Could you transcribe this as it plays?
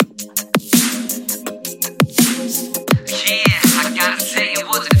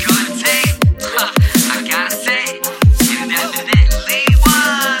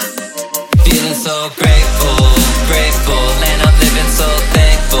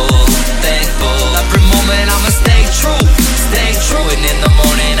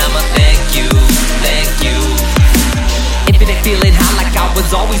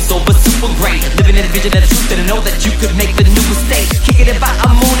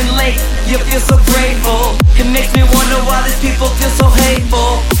feel so grateful. It makes me wonder why these people feel so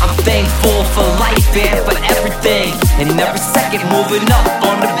hateful. I'm thankful for life and for everything, and every second moving up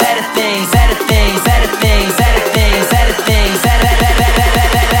on the better things, better things, better things, better things, better things,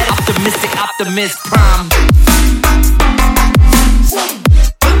 optimistic, optimist prime.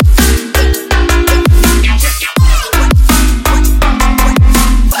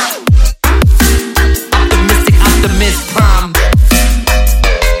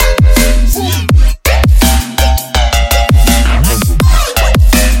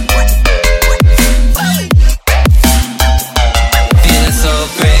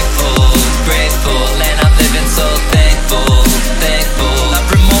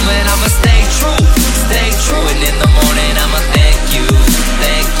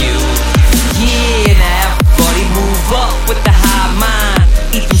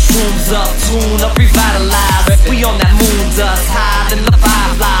 Up, tune up, revitalize. We on that moon dust, higher than the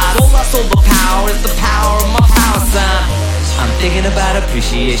fireflies. Solar power is the power of my power sign. I'm thinking about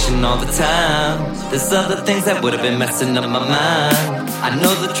appreciation all the time. There's other things that would've been messing up my mind. I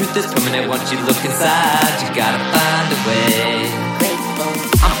know the truth is permanent once you look inside. You gotta find a way.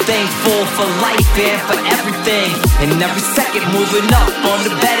 I'm thankful for life and for everything, and every second moving up on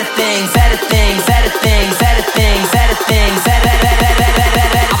the better things, better things, better things, better things, better things,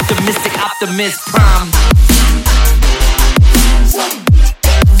 optimistic, optimist prime.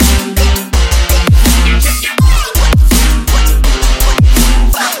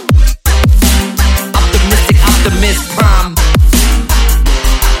 Optimistic, optimist prime.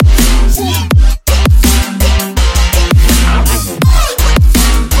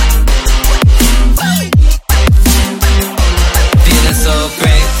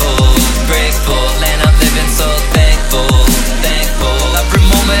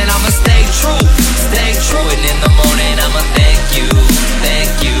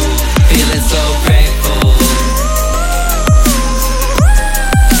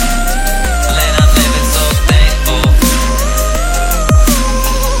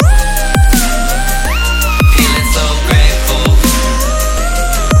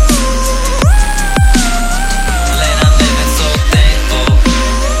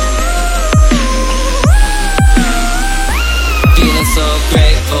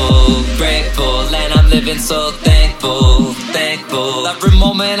 Living so thankful, thankful. Every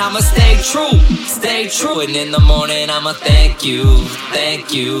moment I'ma stay true, and in the morning I'ma thank you,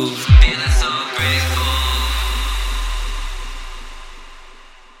 thank you. Feeling so